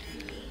shit.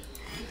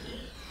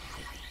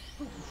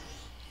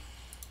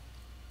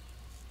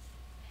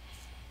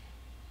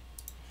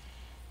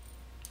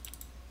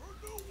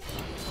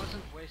 It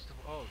wasn't waste of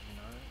ult, you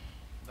know.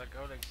 Like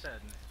Oleg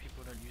said, if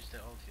people don't use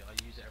their ulti, I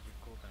use it every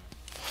cooldown.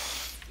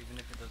 Even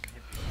if it doesn't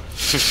hit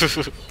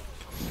you.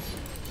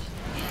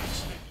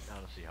 I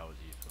don't see how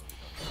it's useful.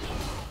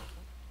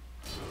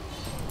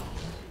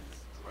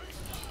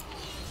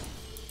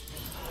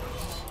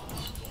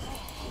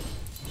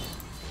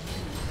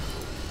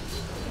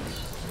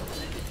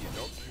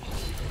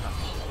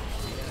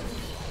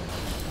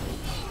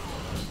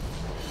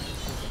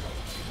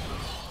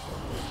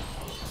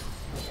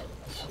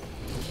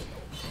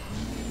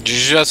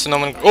 Jujutsu no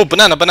man. Oh,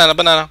 banana!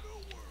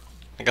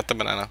 I got the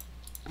banana.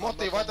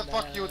 Moti, why the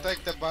fuck you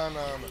take the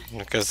banana?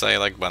 Because I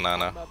like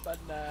banana. I'm a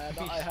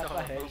banana, I have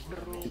a haste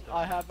rune,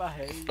 I have a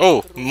haste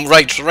Oh, rune.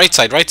 right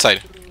side. We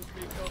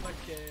gonna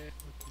get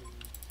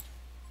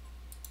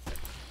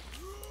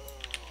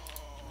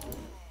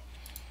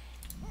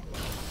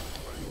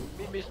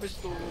me miss me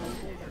stone.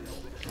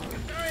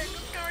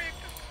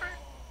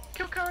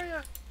 Kill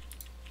Courier!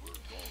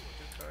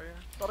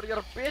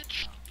 Warrior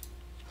bitch!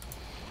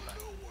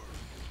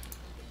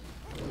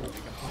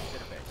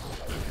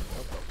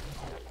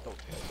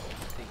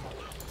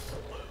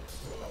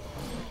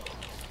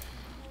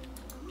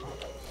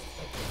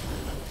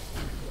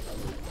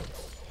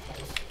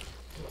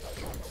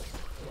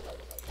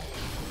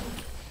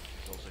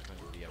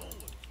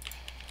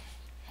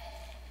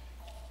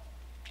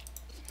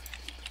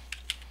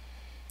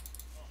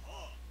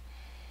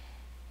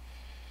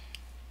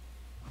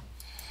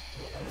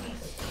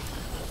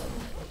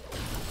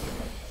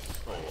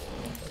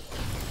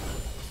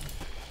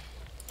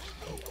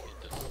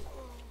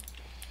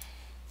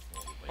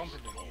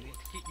 You need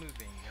to keep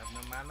moving. You have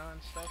no mana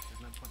and stuff.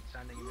 There's no point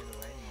standing in middle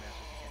lane. You may as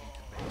well be getting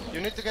to base.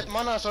 You need to get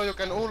mana so you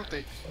can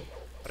ulti.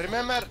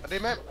 Remember,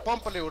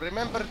 Pompolio,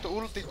 remember to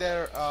ulti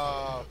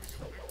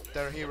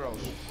their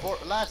heroes. For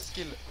last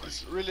skill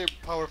is really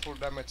powerful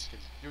damage skill.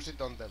 Use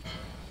it on them.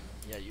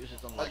 Yeah, use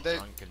it on like they-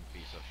 drunken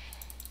piece of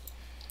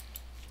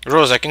shit.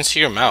 Rose, I can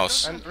see your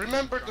mouse. And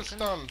remember to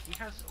stun. He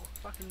has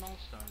fucking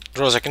nullstone.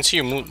 Rose, I can see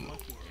you move.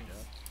 Monkey King.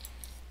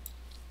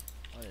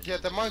 Yeah,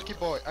 the monkey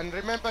boy. And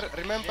remember Yeah,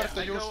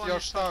 to I go use on your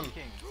this stun.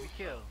 Monkey King. We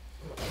kill.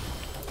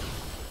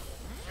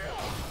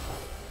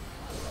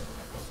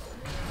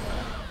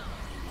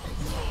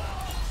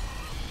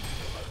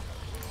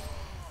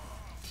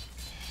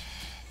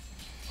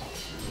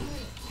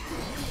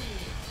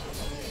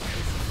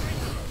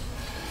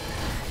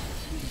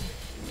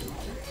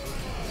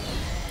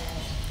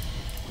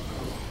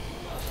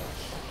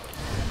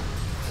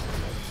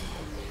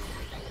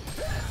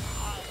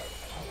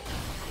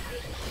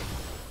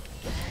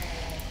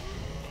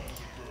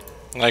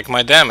 Like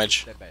my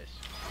damage. The base.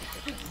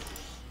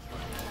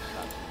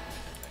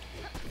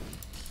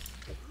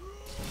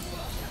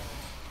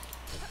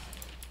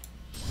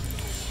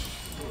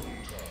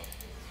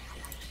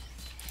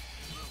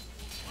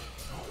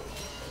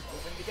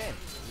 Moving the game.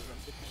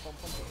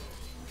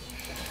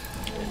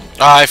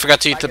 Ah, I forgot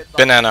to eat the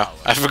banana.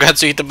 I forgot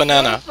to eat the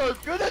banana. You're so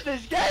good at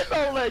this game,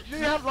 Oleg! You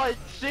have like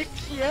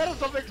 6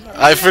 years of experience!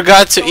 I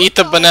forgot to eat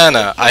the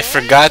banana. I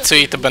forgot to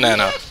eat the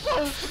banana. You're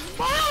so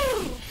smart!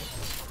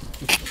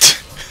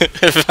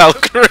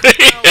 Valkyrie.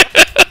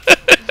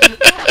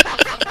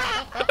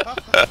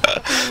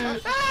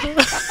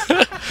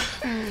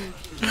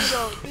 You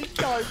know, these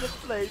guys have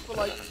played for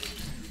like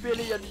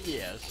billion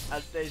years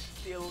and they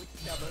still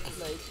haven't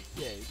played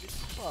the game. It's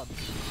fun.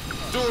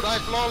 Dude, I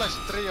flawless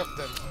 3 of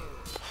them.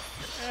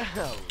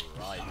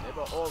 Right, they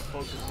were all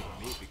focusing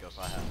me because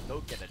I have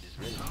token that is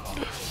really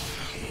fun.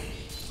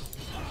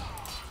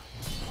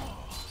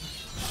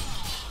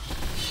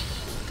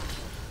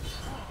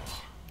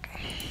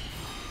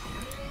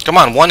 Come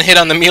on, one hit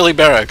on the melee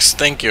barracks.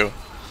 Thank you.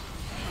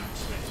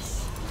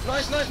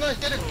 Nice, nice, nice.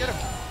 Get him, get him.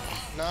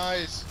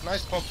 Nice,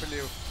 nice pump,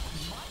 Liu.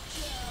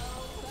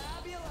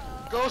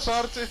 Go,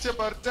 Sarge, it's your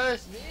birthday.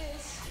 It's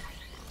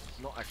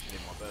not actually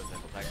my birthday,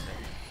 but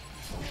actually.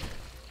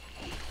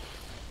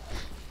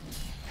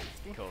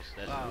 Because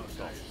there's Wow,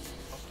 no guys.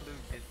 Hopefully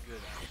did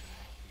good.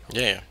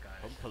 Yeah.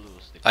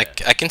 Pumpaloos the I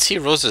best. can see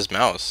Rose's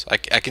mouse. I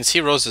can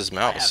see Rose's I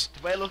mouse.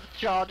 have 12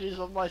 charges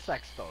on my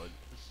saxstone.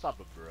 Sub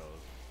bro.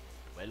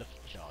 12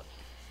 charges.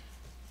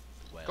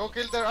 Go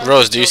kill their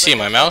Rose, ancients do you so see they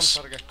my can mouse?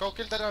 farm, Sarge. Go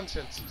kill their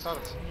ancients, Sarge.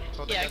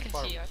 So they Yeah, I can can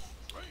farm. see yours.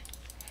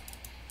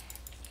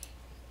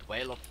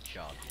 12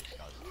 charges,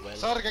 guys. 12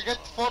 Sarge, get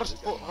charges.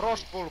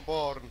 Rostbull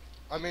born.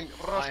 I mean,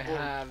 I Rostbull.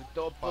 have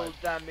double Fine.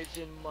 damage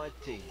in my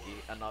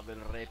thingy, and I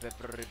will rape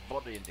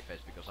everybody in the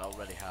face because I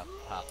already have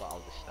half all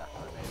the stuff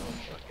I made on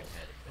fucking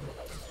head.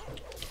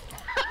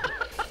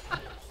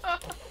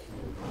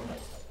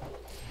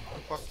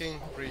 Fucking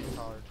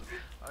retard.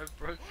 I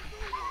broke.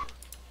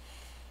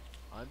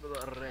 I will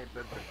rape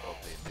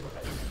everybody in the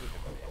face.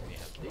 We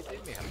have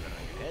DD, we have the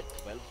head,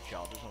 12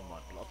 charges on my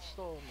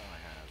bloodstone, I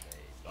have a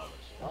power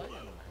spy,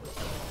 and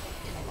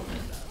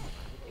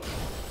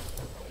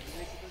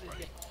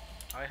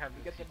I have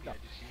the Get them TP, I done.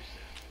 just used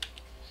it.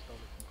 Stole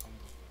it from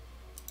combo.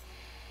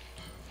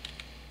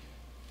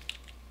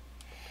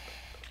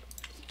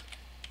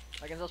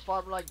 I can just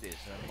farm like this,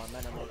 and my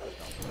mana will go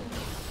down.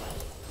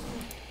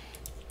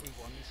 We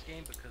won this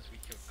game because we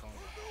killed combo.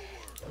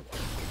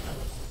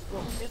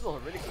 Well, it was a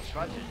really good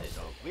strategy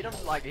though. We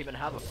don't like even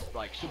have a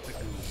like super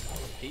good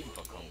team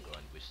for Congo,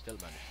 and we still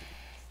managed to.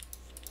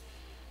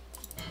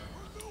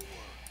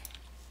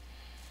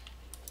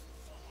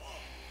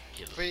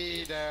 Kill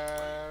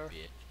Feeder.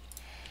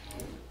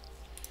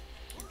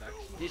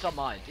 These are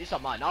mine. These are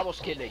mine. I was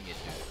killing it.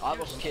 Dude. I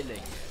was killing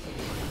it.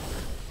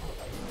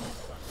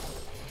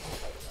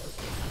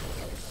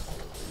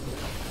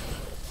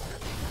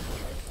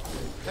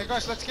 Hey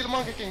guys, let's kill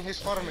Monkey King, he's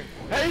farming.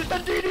 Haste the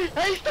DD!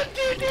 Haste the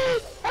DD!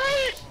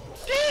 Haste!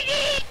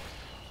 DD!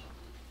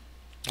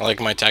 I like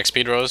my attack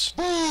speed, Rose.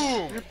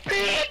 Boom!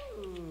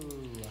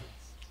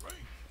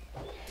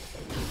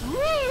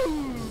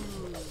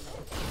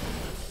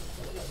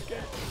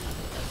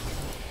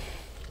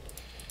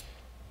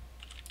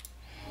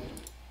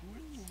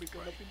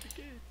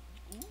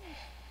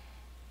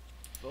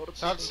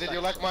 Sarge, did you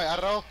like my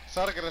arrow?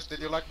 Sargeras, did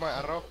you like my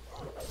arrow?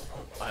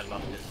 I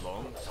loved it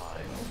long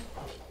time.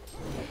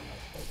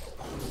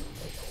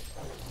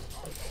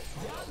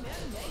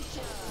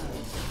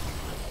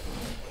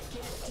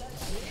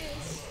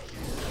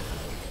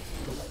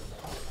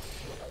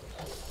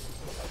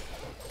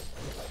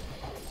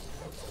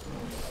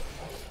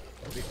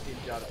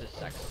 Jars is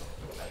sex.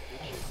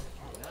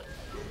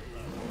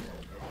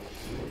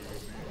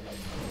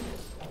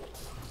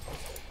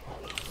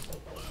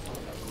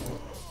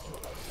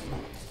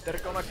 They're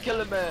gonna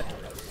kill me!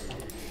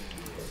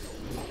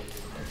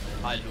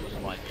 I lose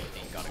my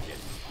meeting, gotta get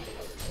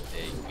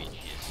they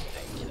bitches,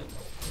 they kill me.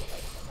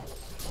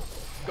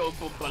 Go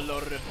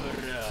Bumbalore for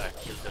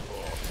kill them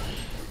all.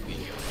 We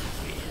go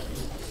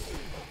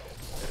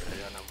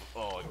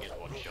oh, get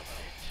one shot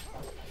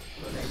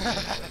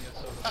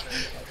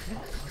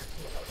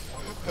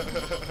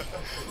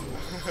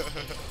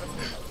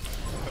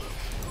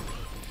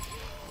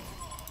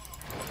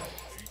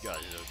You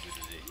guys are good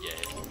at this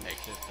game,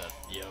 except that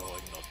yo,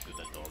 I'm not good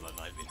at all and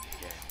I win the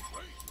game.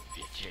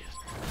 Bitches.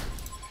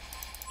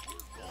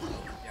 Yeah,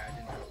 I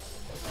didn't have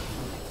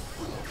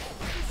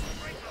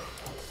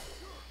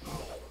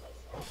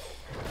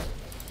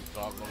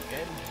Farm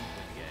again, win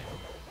the game.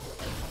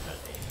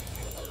 Fatty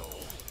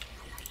Wildsoul.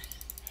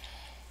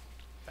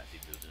 Fatty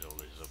Wildsoul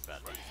is so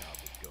fatty, I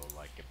would go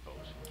like a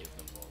pose and kill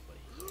them all, but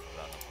he's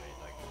run away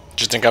like.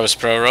 Did you think I was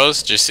pro,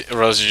 Rose? Did you see,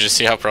 Rose, did you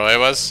see how pro I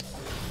was?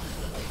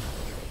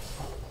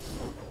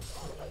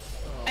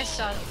 I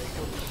saw.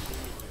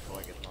 Before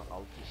I get my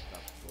ulti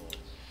stuff balls.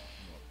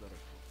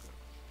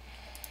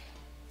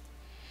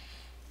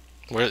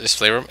 Motherfucker. Where is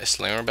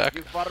Flamer back?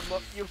 You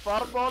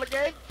farm all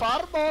game?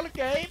 Farm all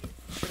game?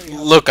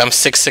 Look, I'm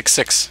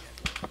 666.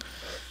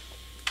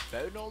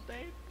 Phone all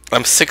day?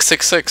 I'm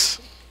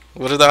 666.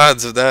 What are the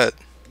odds of that?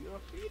 You're a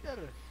feeder.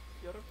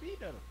 You're a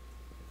feeder.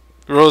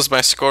 Rose,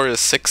 my score is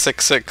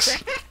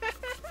 666.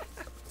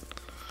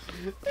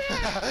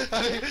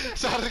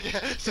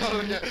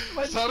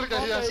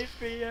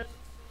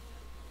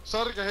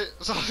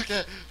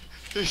 Sorge,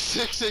 he's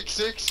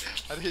 666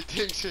 and he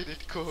thinks he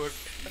did good.